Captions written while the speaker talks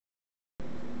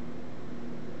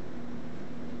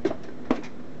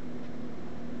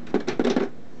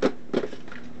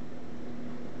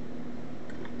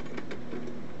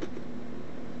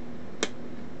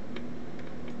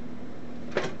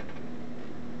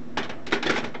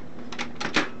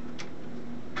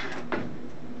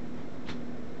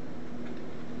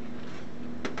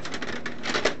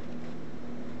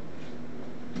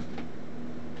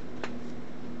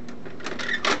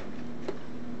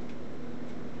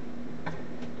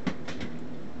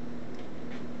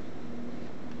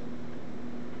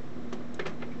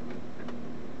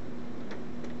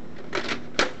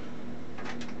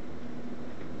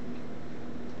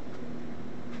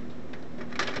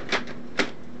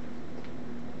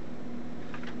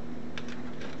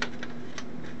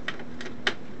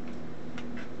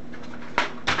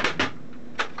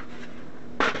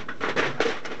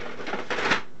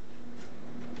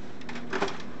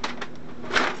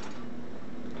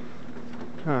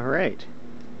Alright,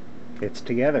 it's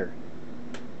together.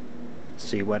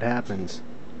 See what happens.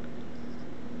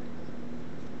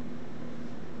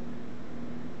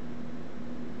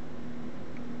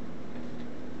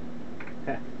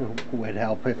 Would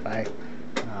help if I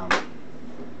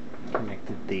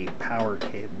connected the power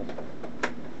cable.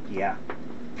 Yeah.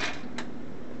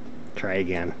 Try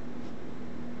again.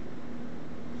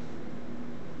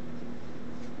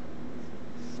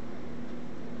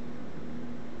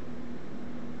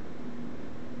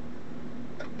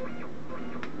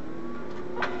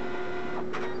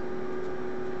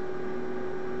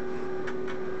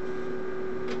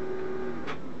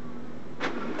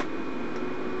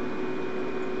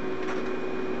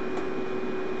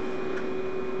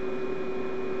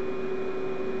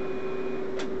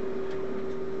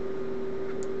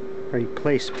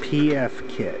 Replace PF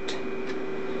kit,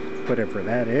 whatever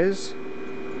that is.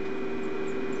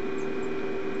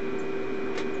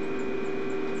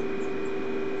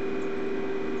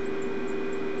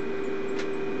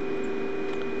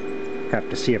 Have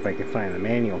to see if I can find the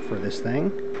manual for this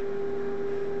thing.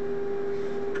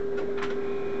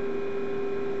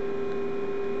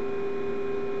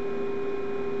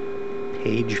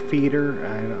 Page feeder?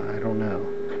 I don't know.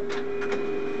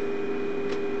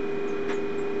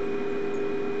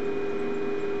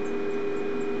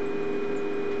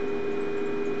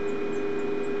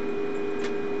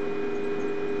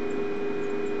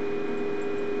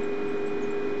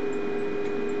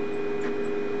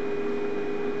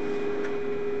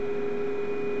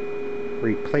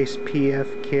 Replace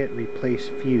PF kit, replace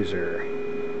fuser.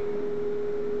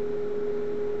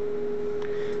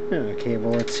 Okay,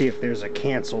 well, let's see if there's a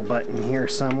cancel button here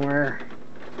somewhere.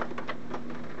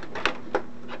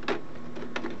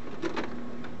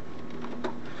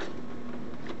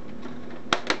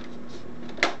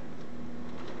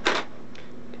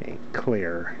 Okay,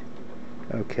 clear.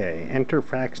 Okay, enter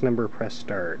fax number, press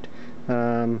start.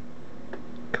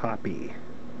 Copy.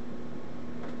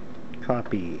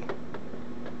 Copy.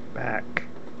 Back.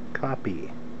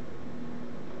 Copy.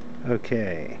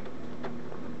 Okay.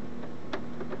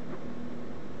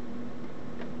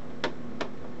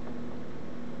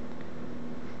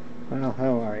 Well,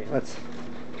 oh, alright, let's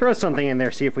throw something in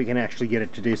there, see if we can actually get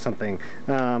it to do something.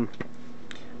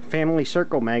 Family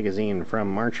Circle magazine from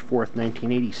March 4th,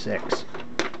 1986.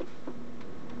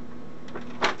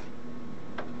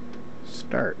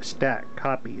 Start, stack,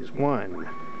 copies, 1.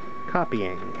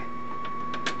 Copying.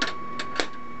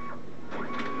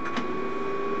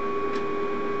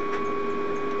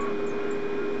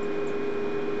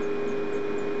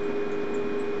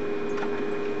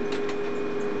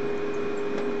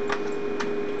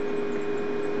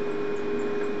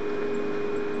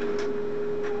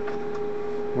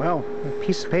 Well, a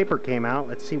piece of paper came out.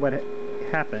 Let's see what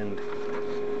happened.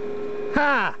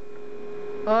 Ha!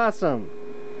 Awesome!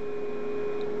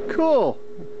 Cool!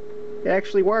 It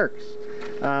actually works.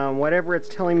 Whatever it's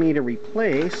telling me to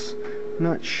replace, I'm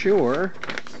not sure,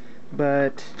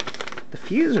 but the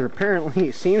fuser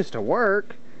apparently seems to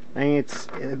work. I mean,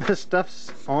 this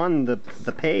stuff's on the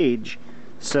page,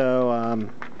 so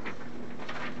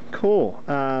cool.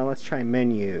 Let's try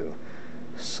menu.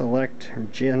 Select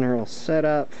general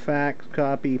setup, fax,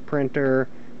 copy, printer,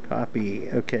 copy.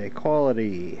 Okay,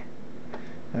 quality.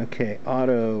 Okay,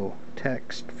 auto,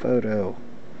 text, photo,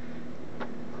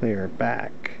 clear,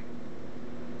 back.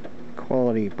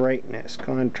 Quality, brightness,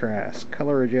 contrast,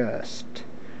 color adjust.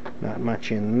 Not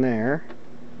much in there.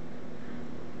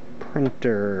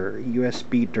 Printer,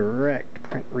 USB direct,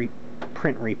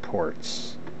 print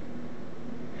reports.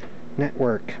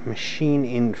 Network, machine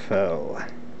info.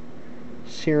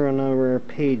 Serial number,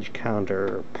 page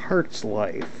counter, parts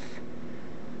life,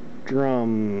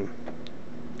 drum,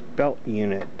 belt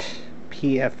unit,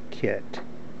 PF kit,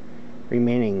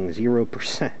 remaining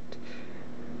 0%,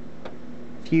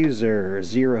 fuser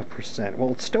 0%,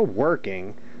 well, it's still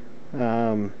working.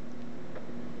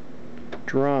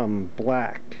 Drum,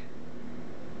 black,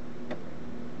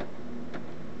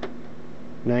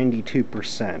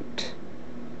 92%,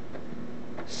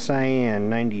 cyan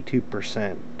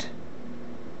 92%,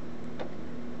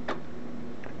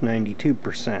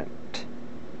 92%,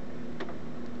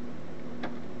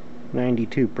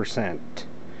 92%.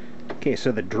 Okay,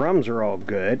 so the drums are all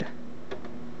good.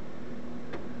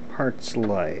 Parts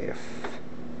life.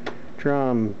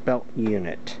 Drum belt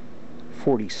unit,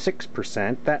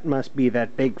 46%. That must be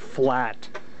that big flat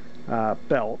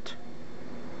belt.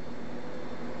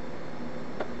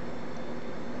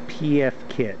 PF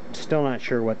kit, still not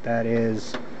sure what that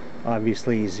is.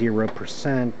 Obviously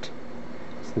 0%.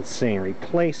 It's saying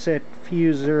replace it.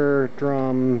 Fuser,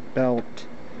 drum, belt,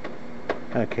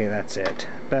 Okay, that's it.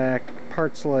 Back,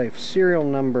 parts life, serial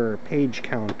number, page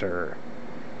counter.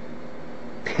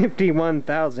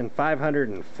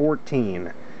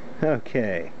 51,514.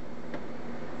 Okay.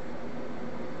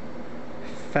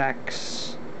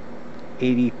 Fax,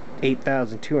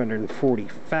 88,240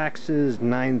 faxes,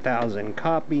 9,000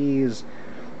 copies,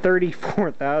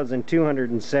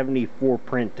 34,274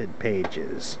 printed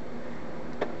pages.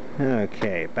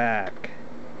 Okay, back.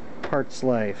 Parts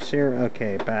life, serial,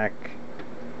 okay, back.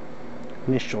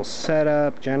 Initial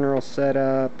setup, general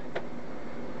setup,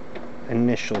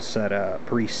 initial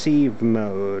setup, receive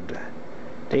mode,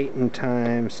 date and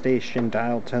time, station,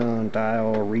 dial tone,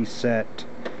 dial, reset.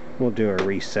 We'll do a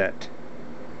reset.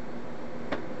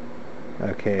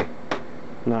 Okay,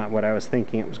 not what I was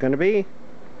thinking it was going to be.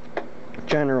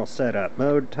 General setup,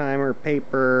 mode, timer,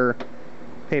 paper,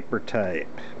 paper type,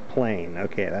 plain.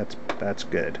 Okay, that's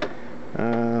good.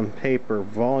 Paper,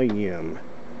 volume,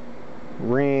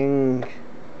 ring,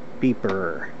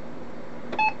 beeper.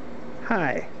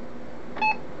 Hi.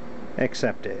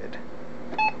 Accepted.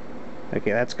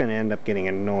 Okay, that's going to end up getting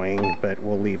annoying, but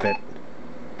we'll leave it.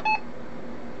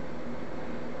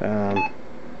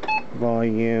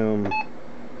 Volume,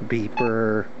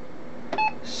 beeper,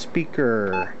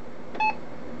 speaker,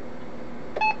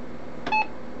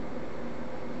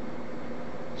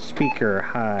 speaker,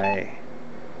 high,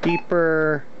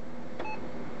 beeper,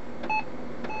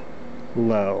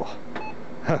 low.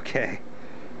 Okay.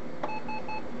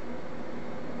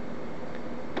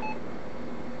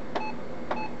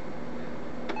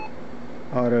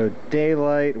 Auto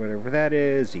daylight, whatever that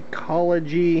is,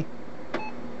 ecology,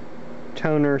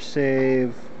 toner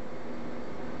save,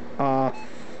 off,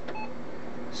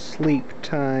 sleep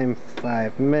time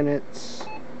 5 minutes,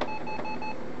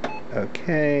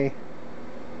 okay,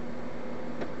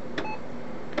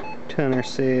 toner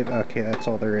save, okay, that's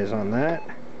all there is on that.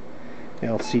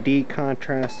 LCD,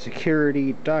 contrast,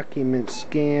 security, document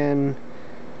scan,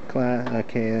 class,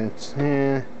 okay, that's,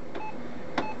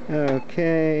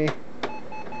 okay.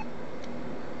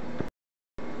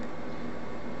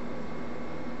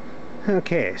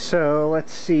 Okay, so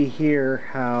let's see here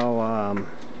how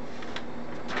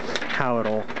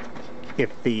it'll,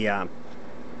 if the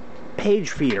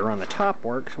page feeder on the top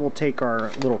works. We'll take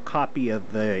our little copy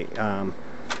of the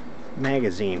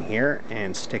magazine here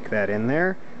and stick that in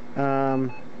there.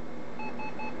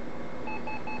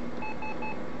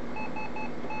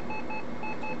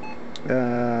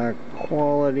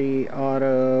 Quality,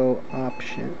 auto,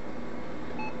 option,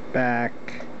 back,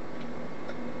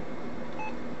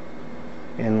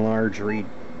 enlarge,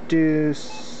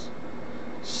 reduce,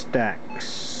 stack,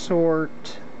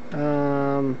 sort,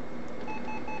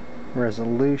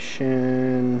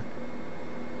 resolution,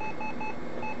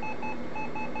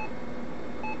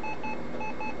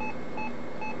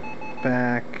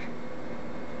 back,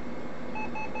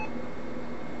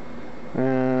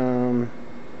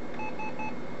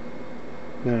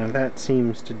 none of that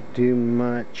seems to do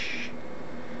much.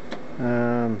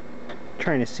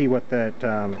 Trying to see what that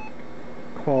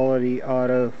quality,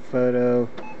 auto, photo,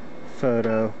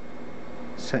 photo,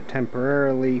 set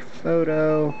temporarily,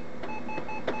 photo.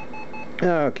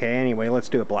 Okay, anyway, let's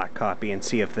do a black copy and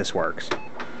see if this works.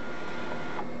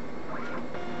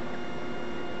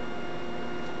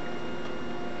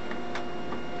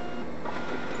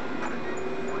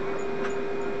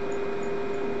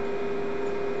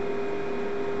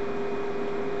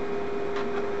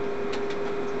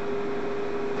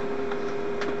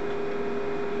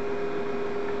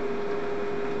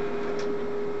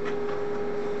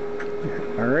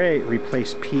 Alright,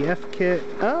 replace PF kit.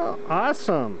 Oh,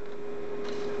 awesome!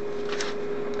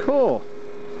 Cool.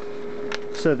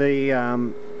 So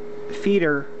the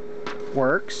feeder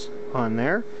works on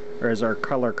there. There's our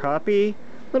color copy. A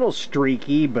little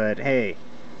streaky, but hey,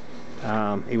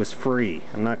 it was free.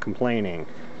 I'm not complaining.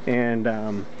 And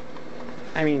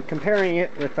I mean, comparing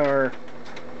it with our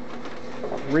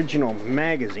original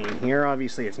magazine here,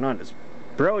 obviously it's not as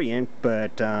brilliant,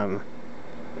 but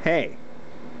hey,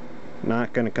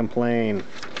 not gonna complain.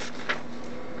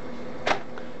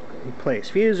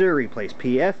 Replace fuser, replace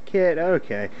PF kit,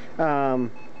 okay.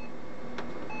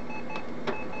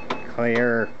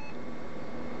 Clear,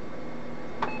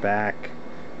 back,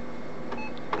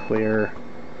 clear.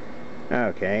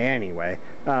 Okay, anyway,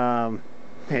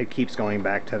 it keeps going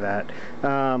back to that.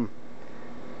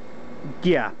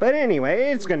 Yeah, but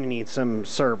anyway, it's gonna need some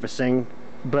servicing,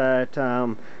 but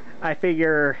I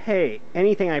figure, hey,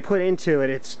 anything I put into it,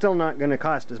 it's still not going to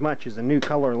cost as much as a new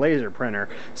color laser printer.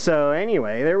 So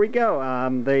anyway, there we go.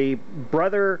 The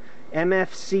Brother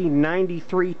MFC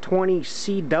 9320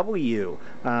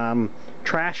 CW.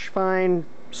 Trash find,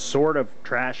 sort of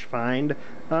trash find.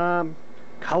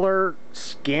 Color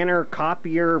scanner,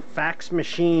 copier, fax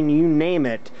machine, you name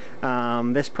it.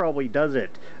 This probably does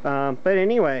it. But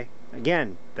anyway,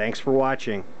 again, thanks for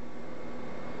watching.